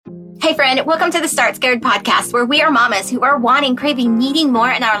Hey friend, welcome to the Start Scared podcast, where we are mamas who are wanting, craving, needing more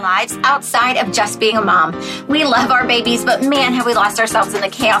in our lives outside of just being a mom. We love our babies, but man, have we lost ourselves in the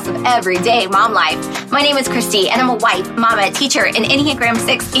chaos of everyday mom life. My name is Christy, and I'm a wife, mama, teacher, an Enneagram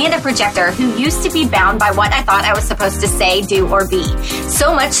 6, and a projector who used to be bound by what I thought I was supposed to say, do, or be.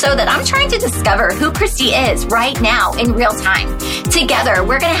 So much so that I'm trying to discover who Christy is right now in real time. Together,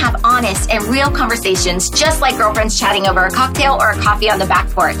 we're going to have honest and real conversations, just like girlfriends chatting over a cocktail or a coffee on the back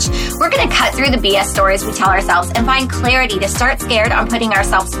porch. We're going to cut through the BS stories we tell ourselves and find clarity to start scared on putting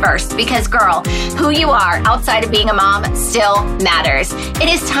ourselves first. Because girl, who you are outside of being a mom still matters. It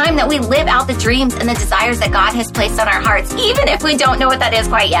is time that we live out the dreams and the desires that God has placed on our hearts, even if we don't know what that is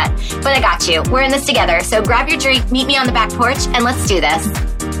quite yet. But I got you. We're in this together. So grab your drink, meet me on the back porch, and let's do this.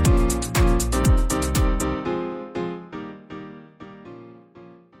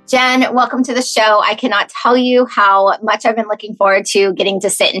 Jen, welcome to the show. I cannot tell you how much I've been looking forward to getting to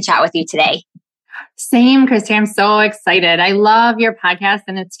sit and chat with you today. Same, Christy. I'm so excited. I love your podcast,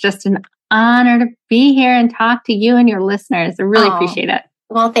 and it's just an honor to be here and talk to you and your listeners. I really appreciate it.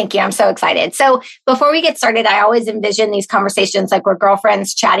 Well, thank you. I'm so excited. So before we get started, I always envision these conversations like we're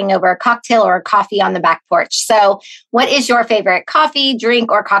girlfriends chatting over a cocktail or a coffee on the back porch. So what is your favorite coffee,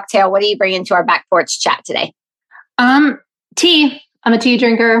 drink, or cocktail? What do you bring into our back porch chat today? Tea. I'm a tea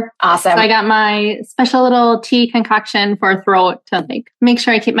drinker. Awesome. So I got my special little tea concoction for throat to make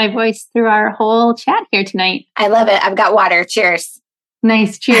sure I keep my voice through our whole chat here tonight. I love it. I've got water. Cheers.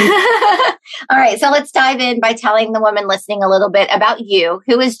 Nice. Cheers. All right. So let's dive in by telling the woman listening a little bit about you.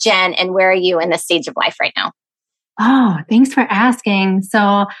 Who is Jen and where are you in this stage of life right now? Oh, thanks for asking.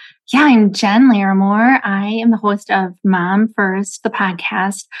 So yeah, I'm Jen Larimore. I am the host of Mom First, the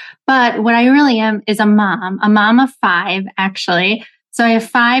podcast. But what I really am is a mom of 5, actually. So I have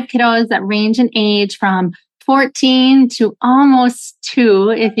 5 kiddos that range in age from 14 to almost 2,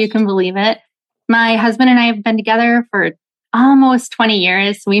 if you can believe it. My husband and I have been together for almost 20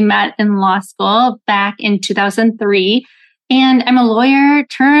 years. We met in law school back in 2003. And I'm a lawyer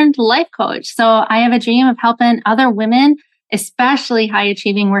turned life coach. So I have a dream of helping other women, especially high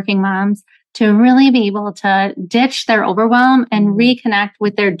achieving working moms, to really be able to ditch their overwhelm and reconnect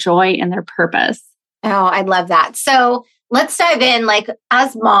with their joy and their purpose. Oh, I love that. So let's dive in. Like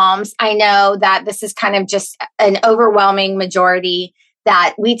as moms, I know that this is kind of just an overwhelming majority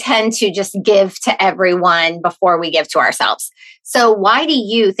that we tend to just give to everyone before we give to ourselves. So why do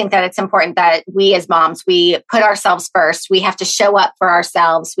you think that it's important that we as moms, we put ourselves first? We have to show up for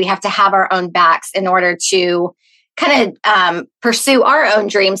ourselves. We have to have our own backs in order to kind of pursue our own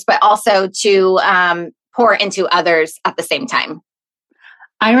dreams, but also to pour into others at the same time.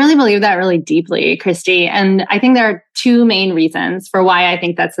 I really believe that really deeply, Christy. And I think there are 2 main reasons for why I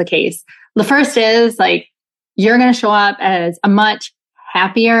think that's the case. The first is you're going to show up as a much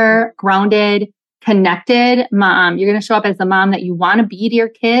happier, grounded, connected mom. You're going to show up as the mom that you want to be to your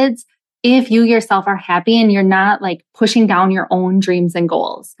kids if you yourself are happy and you're not pushing down your own dreams and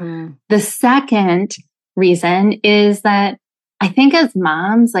goals. The second reason is that I think as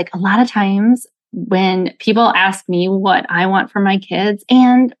moms, a lot of times when people ask me what I want for my kids,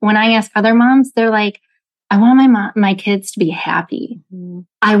 and when I ask other moms, they're like, I want my kids to be happy.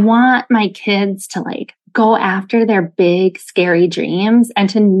 I want my kids to go after their big, scary dreams and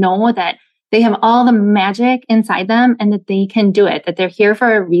to know that they have all the magic inside them and that they can do it, that they're here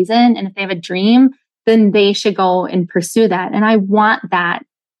for a reason. And if they have a dream, then they should go and pursue that. And I want that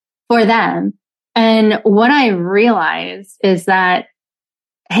for them. And what I realized is that,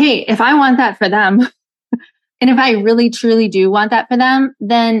 hey, if I want that for them, and if I really, truly do want that for them,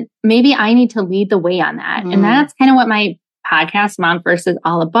 then maybe I need to lead the way on that. And that's kind of what my podcast, Mom First, is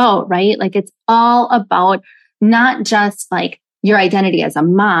all about, right? It's all about not just your identity as a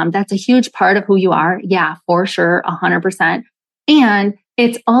mom. That's a huge part of who you are. Yeah, for sure. 100%. And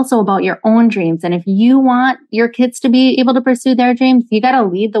it's also about your own dreams. And if you want your kids to be able to pursue their dreams, you got to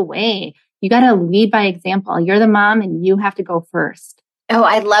lead the way. You got to lead by example. You're the mom and you have to go first. Oh,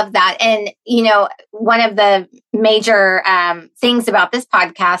 I love that. And, one of the major things about this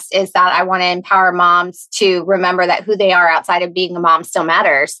podcast is that I want to empower moms to remember that who they are outside of being a mom still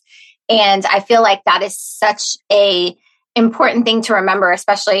matters. And I feel like that is such a important thing to remember,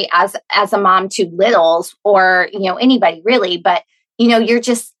 especially as a mom to littles or, anybody really. But, you're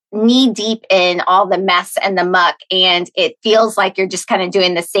just knee deep in all the mess and the muck. And it feels like you're just kind of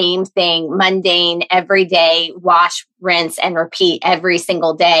doing the same thing, mundane, every day, wash, rinse, and repeat every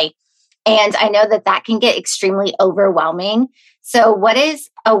single day. And I know that can get extremely overwhelming. So what is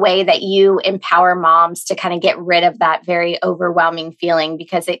a way that you empower moms to kind of get rid of that very overwhelming feeling?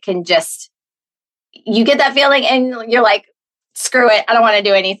 Because it can you get that feeling and you're screw it, I don't want to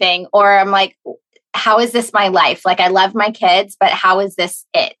do anything. Or I'm like, how is this my life? Like, I love my kids, but how is this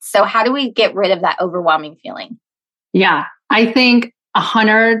it? So how do we get rid of that overwhelming feeling? Yeah, I think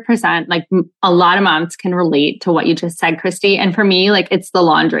 100%, like a lot of moms can relate to what you just said, Christy. And for me, like, it's the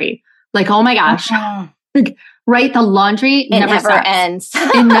laundry. Like, oh my gosh, like, right? The laundry never ends.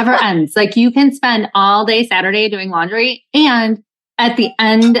 It never ends. Like, you can spend all day Saturday doing laundry, and at the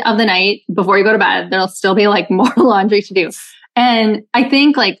end of the night, before you go to bed, there'll still be like more laundry to do. And I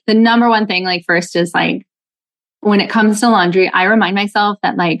think like the number one thing, like first is like, when it comes to laundry, I remind myself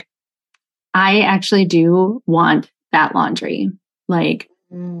that like, I actually do want that laundry. Like,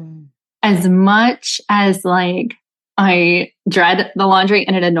 as much as like, I dread the laundry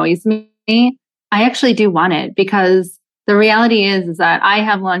and it annoys me, I actually do want it, because the reality is that I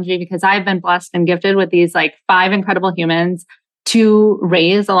have laundry because I've been blessed and gifted with these like 5 incredible humans to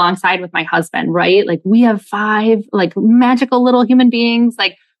raise alongside with my husband, right? Like, we have 5 like magical little human beings,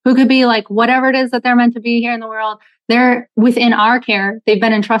 like, who could be like whatever it is that they're meant to be here in the world. They're within our care. They've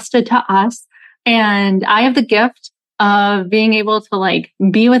been entrusted to us. And I have the gift of being able to like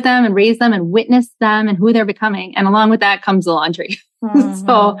be with them and raise them and witness them and who they're becoming. And along with that comes the laundry. Mm-hmm.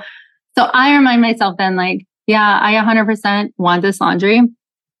 So I remind myself then like, yeah, I 100% want this laundry.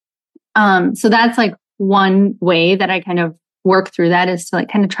 So that's like one way that I kind of work through that, is to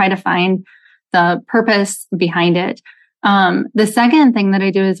like kind of try to find the purpose behind it. The second thing that I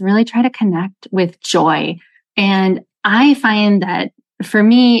do is really try to connect with joy. And I find that for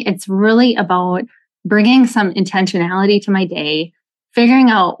me, it's really about bringing some intentionality to my day, figuring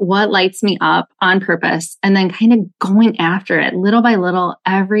out what lights me up on purpose, and then kind of going after it little by little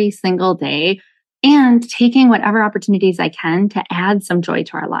every single day, and taking whatever opportunities I can to add some joy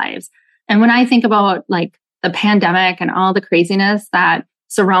to our lives. And when I think about like the pandemic and all the craziness that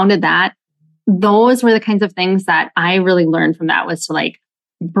surrounded that, those were the kinds of things that I really learned from that, was to like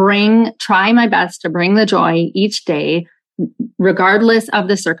try my best to bring the joy each day, regardless of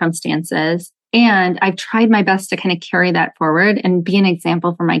the circumstances. And I've tried my best to kind of carry that forward and be an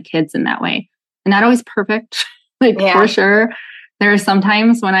example for my kids in that way. And not always perfect, for sure. There are some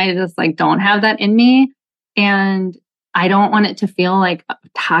times when I just like don't have that in me, and I don't want it to feel like a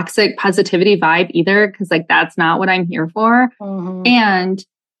toxic positivity vibe either, because like that's not what I'm here for. Mm-hmm. And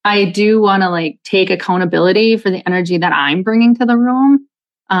I do want to like take accountability for the energy that I'm bringing to the room.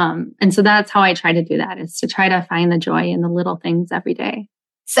 And so that's how I try to do that, is to try to find the joy in the little things every day.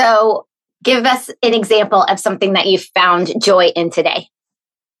 So give us an example of something that you found joy in today.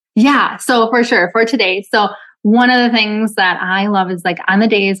 Yeah. So for sure, for today. So one of the things that I love is like on the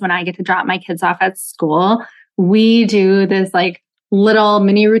days when I get to drop my kids off at school, we do this like little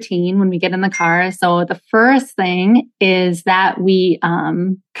mini routine when we get in the car. So the first thing is that we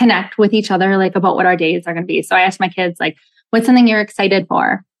connect with each other, like about what our days are going to be. So I ask my kids, like, what's something you're excited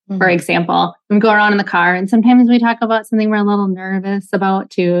for example? And we go around in the car, and sometimes we talk about something we're a little nervous about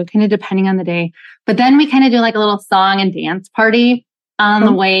too, kind of depending on the day. But then we kind of do like a little song and dance party on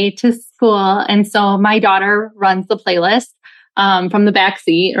the way to school. And so my daughter runs the playlist from the back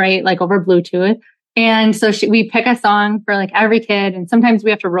seat, right? Like over Bluetooth. And so we pick a song for like every kid. And sometimes we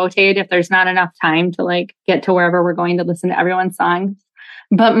have to rotate if there's not enough time to like get to wherever we're going to listen to everyone's songs.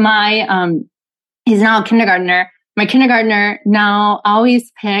 But he's now a kindergartner. My kindergartner now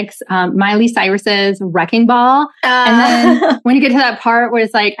always picks Miley Cyrus's Wrecking Ball. And then when you get to that part where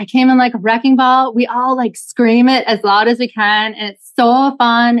it's like, I came in like a wrecking ball, we all like scream it as loud as we can. And it's so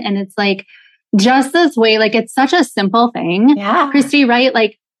fun. And it's like just this way, like it's such a simple thing. Yeah. Christy, right?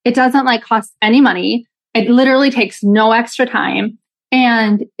 Like it doesn't like cost any money. It literally takes no extra time.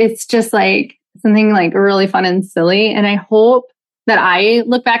 And it's just like something like really fun and silly. And I hope that I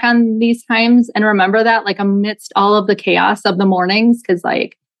look back on these times and remember that like amidst all of the chaos of the mornings, because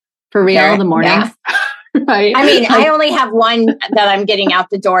like for real, the mornings. Yeah. Right? I mean, I only have one that I'm getting out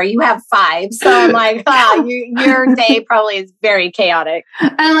the door. You have 5. So I'm like, your day probably is very chaotic.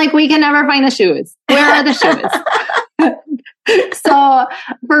 And like, we can never find the shoes. Where are the shoes? So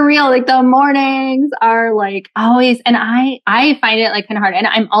for real, like the mornings are like always, and I find it like kind of hard. And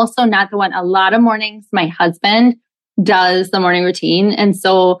I'm also not the one. A lot of mornings, my husband does the morning routine. And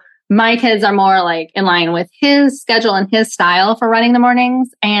so my kids are more like in line with his schedule and his style for running the mornings.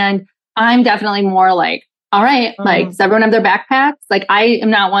 And I'm definitely more like, all right, like, does everyone have their backpacks? Like, I am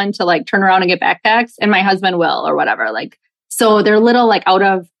not one to like turn around and get backpacks, and my husband will or whatever. Like, so they're little like out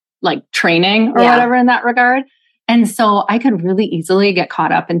of like training or whatever in that regard. And so I could really easily get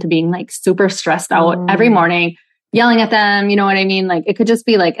caught up into being like super stressed out every morning, yelling at them. You know what I mean? Like, it could just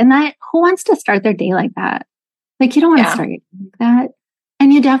be like, and who wants to start their day like that? Like, you don't want to start like that.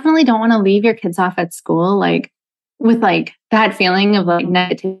 And you definitely don't want to leave your kids off at school, like with like that feeling of like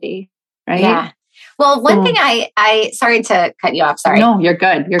negativity, right? Yeah. Well, one thing I sorry to cut you off. Sorry. No, you're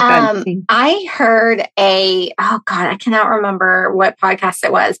good. You're good. I heard I cannot remember what podcast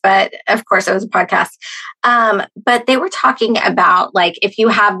it was, but of course it was a podcast. But they were talking about like, if you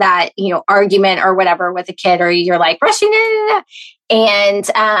have that, argument or whatever with a kid, or you're like rushing in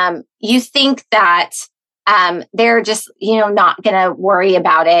and, you think that, they're just, not going to worry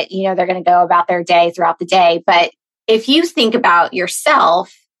about it. They're going to go about their day throughout the day. But if you think about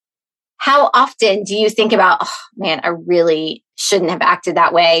yourself, how often do you think about, oh man, I really shouldn't have acted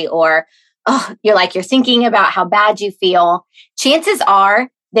that way? Or, you're thinking about how bad you feel. Chances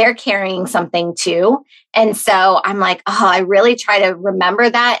are they're carrying something too. And so I'm like, I really try to remember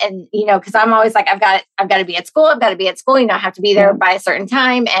that. And, cause I'm always like, I've got to be at school. I have to be there by a certain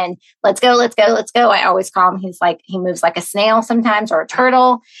time, and let's go. I always call him, he moves like a snail sometimes, or a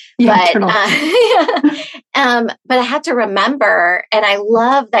turtle. Yeah, turtle. But I had to remember, and I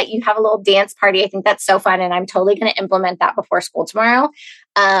love that you have a little dance party. I think that's so fun. And I'm totally going to implement that before school tomorrow.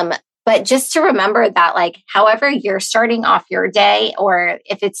 But just to remember that, like, however you're starting off your day, or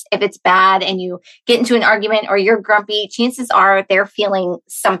if it's bad and you get into an argument or you're grumpy, chances are they're feeling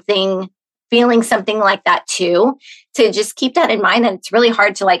something like that too. To just keep that in mind. And it's really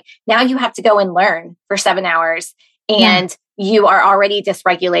hard to now you have to go and learn for 7 hours, and you are already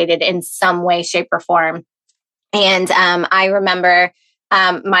dysregulated in some way, shape, or form. And I remember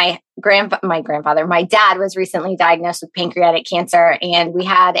my dad was recently diagnosed with pancreatic cancer, and we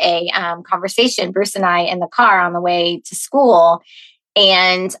had a conversation, Bruce and I, in the car on the way to school.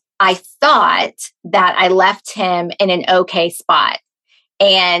 And I thought that I left him in an okay spot.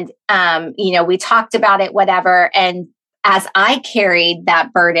 And, we talked about it, whatever. And as I carried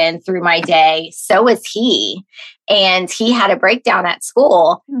that burden through my day, so was he. And he had a breakdown at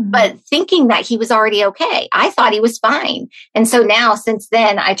school, but thinking that he was already okay. I thought he was fine. And so now, since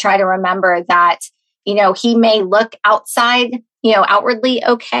then, I try to remember that, he may look outwardly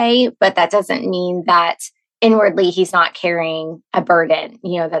okay, but that doesn't mean that inwardly he's not carrying a burden,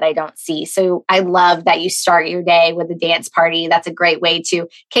 that I don't see. So I love that you start your day with a dance party. That's a great way to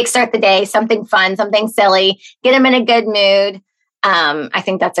kickstart the day, something fun, something silly, get him in a good mood. I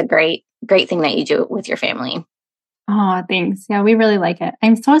think that's a great thing that you do with your family. Oh, thanks. Yeah, we really like it.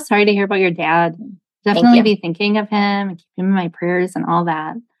 I'm so sorry to hear about your dad. Definitely be thinking of him and keep him in my prayers and all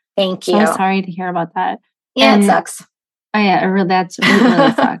that. Thank you. So sorry to hear about that. Yeah, it sucks. Oh, yeah, it really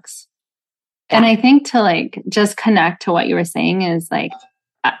sucks. Yeah. And I think to just connect to what you were saying is I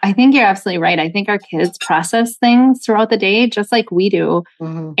think you're absolutely right. I think our kids process things throughout the day just like we do.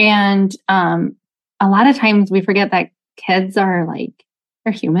 Mm-hmm. And a lot of times we forget that kids are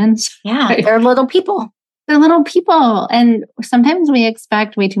they're humans. Yeah, they're little people. They're little people. And sometimes we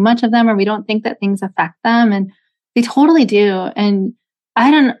expect way too much of them, or we don't think that things affect them. And they totally do. And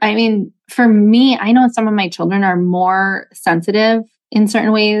for me, I know some of my children are more sensitive in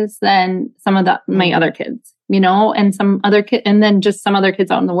certain ways than some of my other kids, and and then just some other kids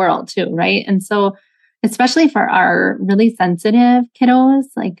out in the world too. Right. And so, especially for our really sensitive kiddos,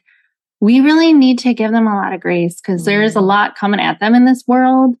 we really need to give them a lot of grace, because there's a lot coming at them in this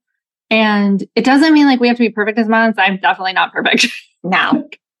world. And it doesn't mean we have to be perfect as moms. I'm definitely not perfect. No.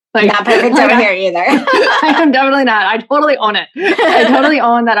 Not perfect over here either. I am definitely not. I totally own it. I totally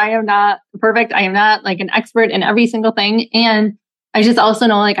own that I am not perfect. I am not an expert in every single thing. And I just also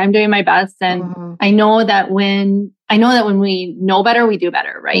know I'm doing my best. And I know that when we know better, we do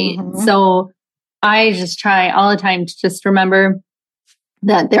better. Right. Mm-hmm. So I just try all the time to just remember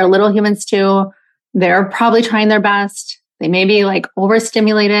that they're little humans too. They're probably trying their best. They may be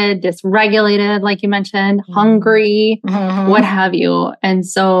overstimulated, dysregulated, like you mentioned, hungry, what have you. And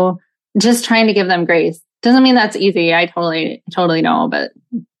so just trying to give them grace. Doesn't mean that's easy. I totally know, but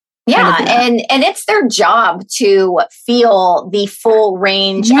yeah. And it's their job to feel the full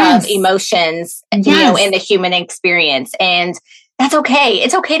range of emotions, in the human experience. And that's okay.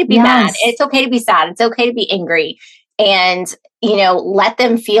 It's okay to be mad. It's okay to be sad. It's okay to be angry. And, let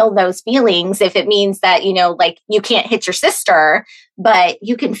them feel those feelings. If it means that, you can't hit your sister, but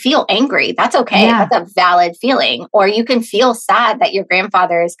you can feel angry. That's okay. Yeah. That's a valid feeling. Or you can feel sad that your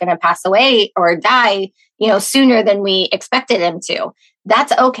grandfather is going to pass away or die, sooner than we expected him to.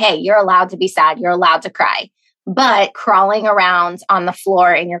 That's okay. You're allowed to be sad. You're allowed to cry. But crawling around on the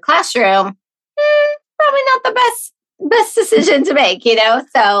floor in your classroom, probably not the best decision to make,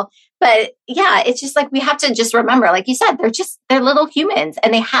 So, but yeah, it's just we have to just remember, like you said, they're little humans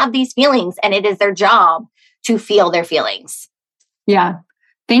and they have these feelings, and it is their job to feel their feelings. Yeah.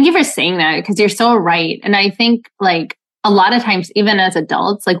 Thank you for saying that, because you're so right. And I think a lot of times, even as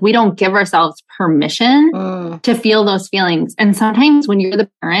adults, like we don't give ourselves permission to feel those feelings. And sometimes when you're the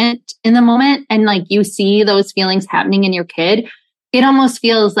parent in the moment and like you see those feelings happening in your kid, it almost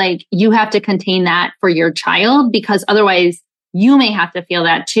feels like you have to contain that for your child because otherwise you may have to feel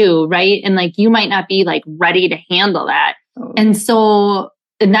that too, right? And like you might not be like ready to handle that. And so,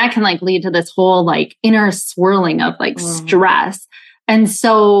 and that can like lead to this whole like inner swirling of like stress. And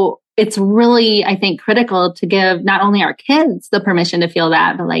so it's really, I think, critical to give not only our kids the permission to feel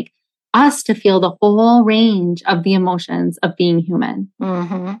that, but like us to feel the whole range of the emotions of being human.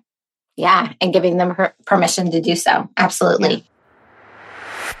 Mm-hmm. Yeah. And giving them permission to do so. Absolutely. Yeah.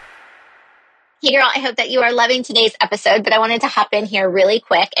 Hey girl, I hope that you are loving today's episode, but I wanted to hop in here really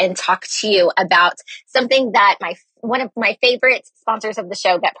quick and talk to you about something that one of my favorite sponsors of the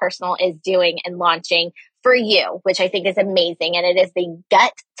show, Gut Personal, is doing and launching for you, which I think is amazing. And it is the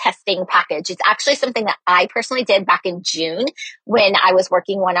gut testing package. It's actually something that I personally did back in June when I was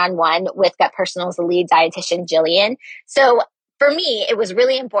working one-on-one with Gut Personal's lead dietitian, Jillian. So for me, it was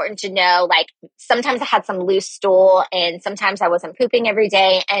really important to know, like, sometimes I had some loose stool and sometimes I wasn't pooping every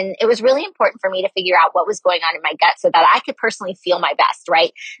day. And it was really important for me to figure out what was going on in my gut so that I could personally feel my best,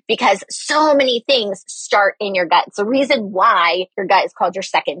 right? Because so many things start in your gut. It's the reason why your gut is called your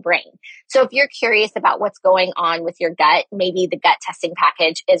second brain. So if you're curious about what's going on with your gut, maybe the gut testing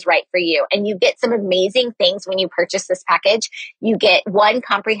package is right for you. And you get some amazing things when you purchase this package. You get one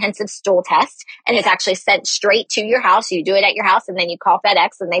comprehensive stool test, and it's actually sent straight to your house. You do it at your house, and then you call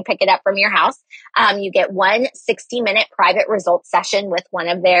FedEx and they pick it up from your house. You get one 60-minute private results session with one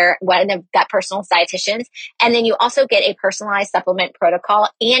of Gut Personal's dietitians. And then you also get a personalized supplement protocol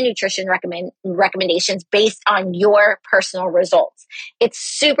and nutrition recommendations based on your personal results. It's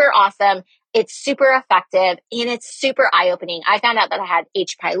super awesome. It's super effective and it's super eye-opening. I found out that I had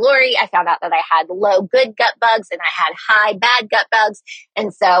H. pylori. I found out that I had low good gut bugs and I had high bad gut bugs.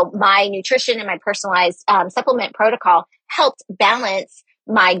 And so my nutrition and my personalized supplement protocol helped balance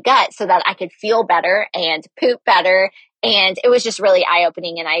my gut so that I could feel better and poop better. And it was just really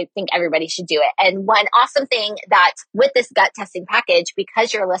eye-opening, and I think everybody should do it. And one awesome thing that with this gut testing package,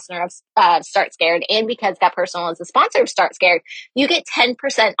 because you're a listener of Start Scared and because Gut Personal is a sponsor of Start Scared, you get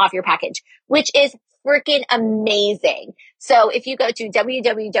 10% off your package, which is freaking amazing. So if you go to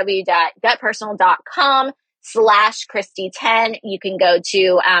www.gutpersonal.com/Christy10, you can go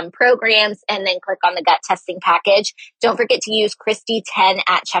to programs and then click on the gut testing package. Don't forget to use Christy10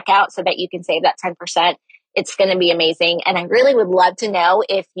 at checkout so that you can save that 10%. It's going to be amazing. And I really would love to know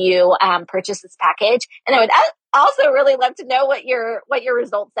if you purchase this package. And I would also really love to know what your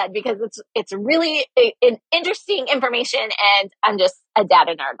results said, because it's really an interesting information, and I'm just a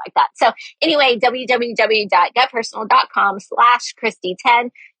data nerd like that. So anyway, www.gutpersonal.com/Christy10.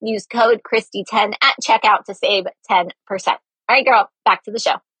 Use code Christy10 at checkout to save 10%. All right, girl, back to the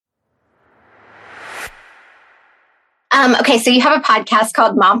show. Okay, so you have a podcast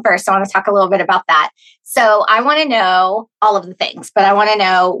called Mom First. I want to talk a little bit about that. So I want to know all of the things, but I want to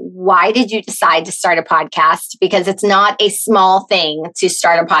know, why did you decide to start a podcast? Because it's not a small thing to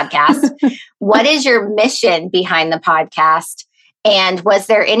start a podcast. What is your mission behind the podcast? And was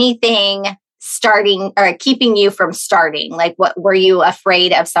there anything starting or keeping you from starting? Like, what were you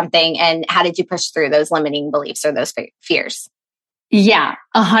afraid of something, and how did you push through those limiting beliefs or those fears? Yeah,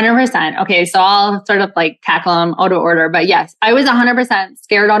 100%. Okay, so I'll sort of like tackle them out of order. But yes, I was 100%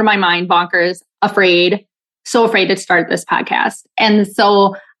 scared out of my mind, bonkers, so afraid to start this podcast. And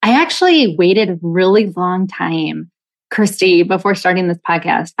so I actually waited a really long time, Christy, before starting this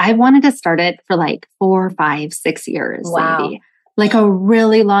podcast. I wanted to start it for like 4, 5, 6 years, maybe. Like a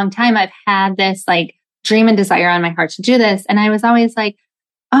really long time. I've had this like dream and desire on my heart to do this. And I was always like,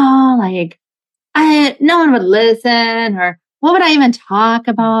 oh, like no one would listen, or what would I even talk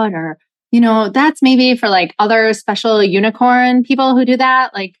about? Or, that's maybe for like other special unicorn people who do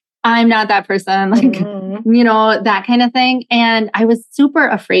that. Like, I'm not that person, like, that kind of thing. And I was super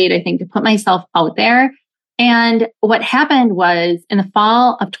afraid, I think, to put myself out there. And what happened was in the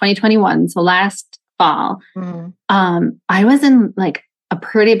fall of 2021, so last fall, I was in like a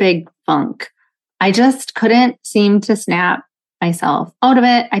pretty big funk. I just couldn't seem to snap myself out of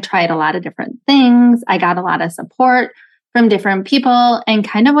it. I tried a lot of different things. I got a lot of support from different people. And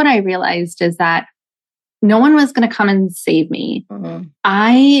kind of what I realized is that no one was going to come and save me.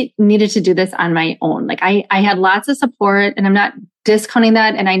 I needed to do this on my own. Like I had lots of support, and I'm not discounting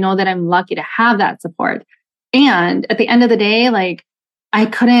that. And I know that I'm lucky to have that support. And at the end of the day, like I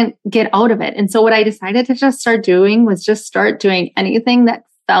couldn't get out of it. And so what I decided to just start doing was just start doing anything that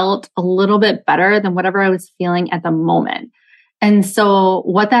felt a little bit better than whatever I was feeling at the moment. And so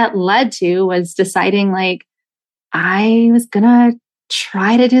what that led to was deciding, like, I was going to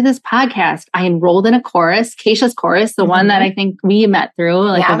try to do this podcast. I enrolled in a chorus, Keisha's chorus, the one that I think we met through,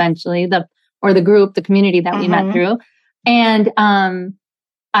 like eventually the group, the community that we met through. And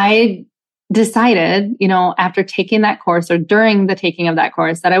I decided, after taking that course or during the taking of that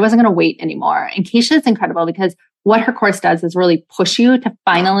course, that I wasn't going to wait anymore. And Keisha is incredible because what her course does is really push you to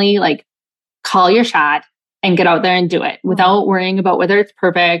finally like call your shot and get out there and do it without worrying about whether it's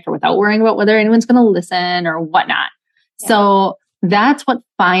perfect or without worrying about whether anyone's going to listen or whatnot. Yeah. So that's what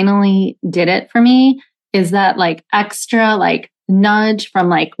finally did it for me, is that like extra like nudge from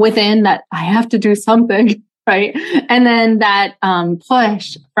like within that I have to do something, right? And then that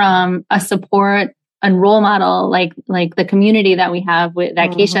push from a support and role model, like the community that we have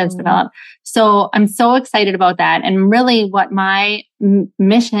that Keisha has developed. So I'm so excited about that. And really what my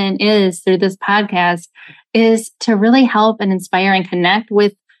mission is through this podcast is to really help and inspire and connect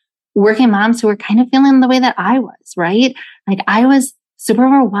with working moms who are kind of feeling the way that I was, right? Like I was super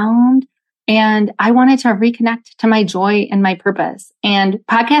overwhelmed and I wanted to reconnect to my joy and my purpose. And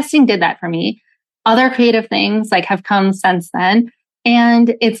podcasting did that for me. Other creative things like have come since then.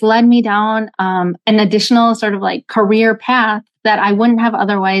 And it's led me down an additional sort of like career path that I wouldn't have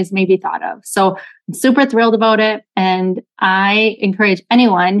otherwise maybe thought of. So I'm super thrilled about it. And I encourage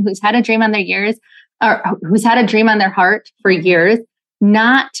anyone who's had a dream on their ears or who's had a dream on their heart for years,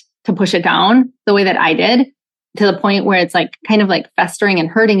 not to push it down the way that I did to the point where it's like kind of like festering and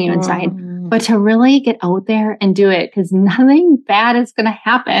hurting you inside, but to really get out there and do it because nothing bad is going to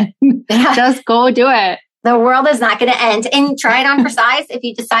happen. Just go do it. The world is not going to end, and try it on for size. If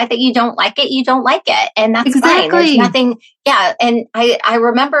you decide that you don't like it, you don't like it. And that's fine. There's nothing. Yeah. And I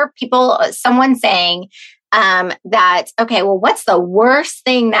remember someone saying, that, okay, well, what's the worst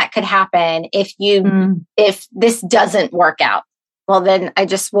thing that could happen if this doesn't work out? Well, then I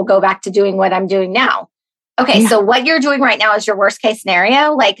just will go back to doing what I'm doing now. Okay. So what you're doing right now is your worst case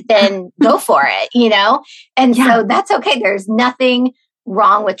scenario. Like, then go for it, And so that's okay. There's nothing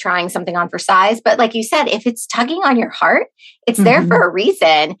wrong with trying something on for size. But like you said, if it's tugging on your heart, it's there for a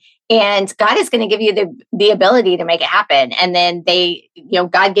reason. And God is going to give you the ability to make it happen. And then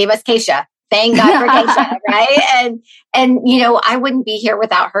God gave us Keisha. Thank God for Keisha, right? And I wouldn't be here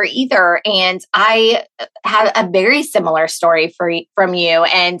without her either. And I have a very similar story from you.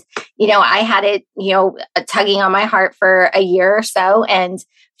 And, I had it, tugging on my heart for a year or so. And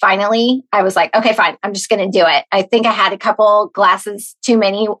finally, I was like, okay, fine. I'm just going to do it. I think I had a couple glasses too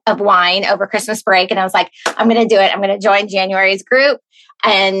many of wine over Christmas break. And I was like, I'm going to do it. I'm going to join January's group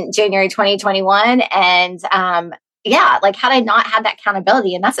and January 2021. And, like had I not had that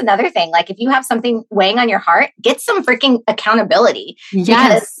accountability, and that's another thing, like if you have something weighing on your heart, get some freaking accountability.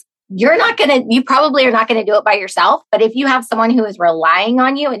 Yes. You probably are not going to do it by yourself, but if you have someone who is relying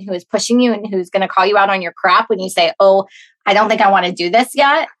on you and who is pushing you and who's going to call you out on your crap when you say, oh, I don't think I want to do this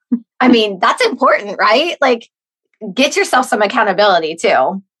yet. I mean, that's important, right? Like get yourself some accountability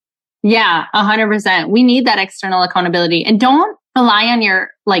too. Yeah, 100%. We need that external accountability, and don't rely on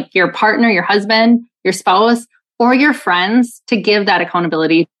your partner, your husband, your spouse, or your friends to give that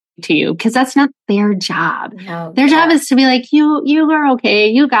accountability to you, because that's not their job. No, their job is to be like, you are okay.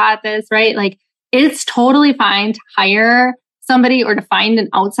 You got this, right? Like it's totally fine to hire somebody or to find an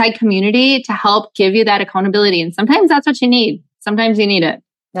outside community to help give you that accountability. And sometimes that's what you need. Sometimes you need it.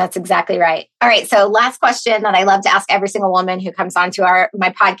 That's exactly right. All right. So last question that I love to ask every single woman who comes onto my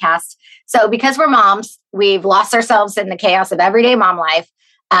podcast. So because we're moms, we've lost ourselves in the chaos of everyday mom life.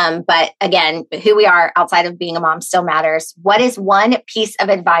 But again, who we are outside of being a mom still matters. What is one piece of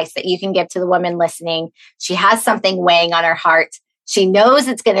advice that you can give to the woman listening? She has something weighing on her heart. She knows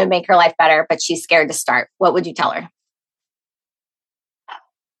it's going to make her life better, but she's scared to start. What would you tell her?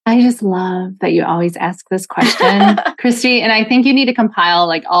 I just love that you always ask this question, Christy. And I think you need to compile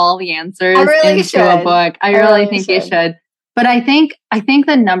like all the answers into a book. I really think you should. But I think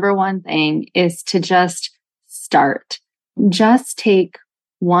the number one thing is to just start. Just take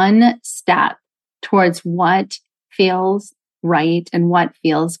one step towards what feels right and what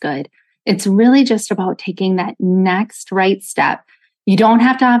feels good. It's really just about taking that next right step. You don't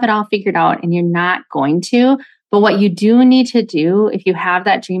have to have it all figured out, and you're not going to. But what you do need to do, if you have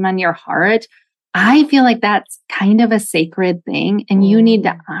that dream on your heart, I feel like that's kind of a sacred thing, and you need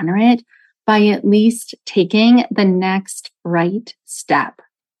to honor it by at least taking the next right step.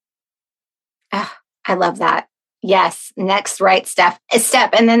 Oh, I love that. Yes. Next right step,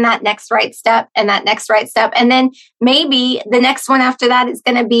 and then that next right step, and that next right step. And then maybe the next one after that is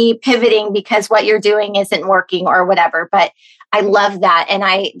going to be pivoting because what you're doing isn't working or whatever. But I love that. And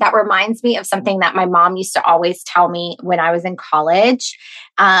that reminds me of something that my mom used to always tell me when I was in college,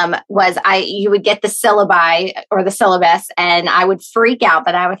 you would get the syllabi or the syllabus, and I would freak out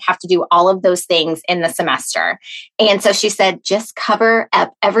that I would have to do all of those things in the semester. And so she said, just cover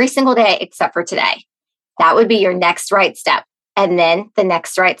up every single day except for today. That would be your next right step. And then the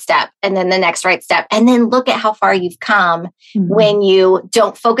next right step, and then the next right step. And then look at how far you've come when you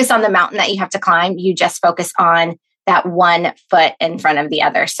don't focus on the mountain that you have to climb. You just focus on that one foot in front of the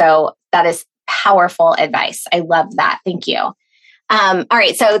other. So that is powerful advice. I love that. Thank you. All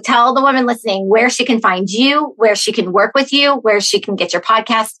right. So tell the woman listening where she can find you, where she can work with you, where she can get your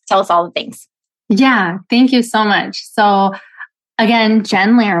podcast. Tell us all the things. Yeah. Thank you so much. So again,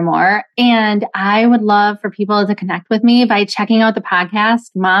 Jen Larimore, and I would love for people to connect with me by checking out the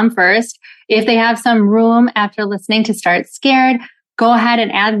podcast, Mom First. If they have some room after listening to Start Scared, go ahead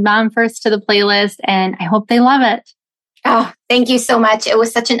and add Mom First to the playlist, and I hope they love it. Oh, thank you so much. It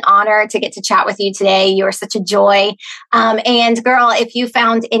was such an honor to get to chat with you today. You are such a joy. And girl, if you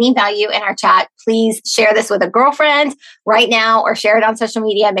found any value in our chat, please share this with a girlfriend right now or share it on social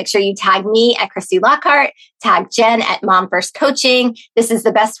media. Make sure you tag me at Christy Lockhart, tag Jen at Mom First Coaching. This is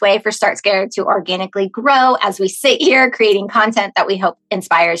the best way for Start Scared to organically grow as we sit here creating content that we hope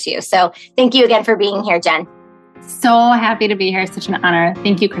inspires you. So thank you again for being here, Jen. So happy to be here. Such an honor.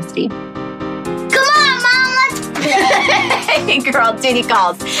 Thank you, Christy. Hey girl, duty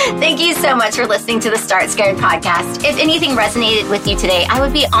calls. Thank you so much for listening to the Start Scared podcast. If anything resonated with you today, I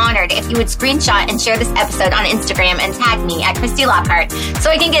would be honored if you would screenshot and share this episode on Instagram and tag me at Christy Lockhart so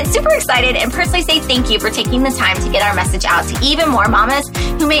I can get super excited and personally say thank you for taking the time to get our message out to even more mamas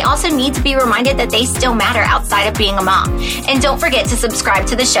who may also need to be reminded that they still matter outside of being a mom. And don't forget to subscribe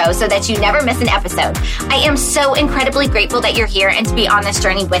to the show so that you never miss an episode. I am so incredibly grateful that you're here and to be on this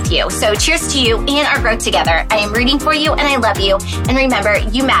journey with you. So cheers to you and our growth together. I am rooting for you and I love you. And remember,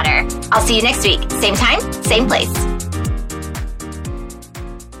 you matter. I'll see you next week. Same time, same place.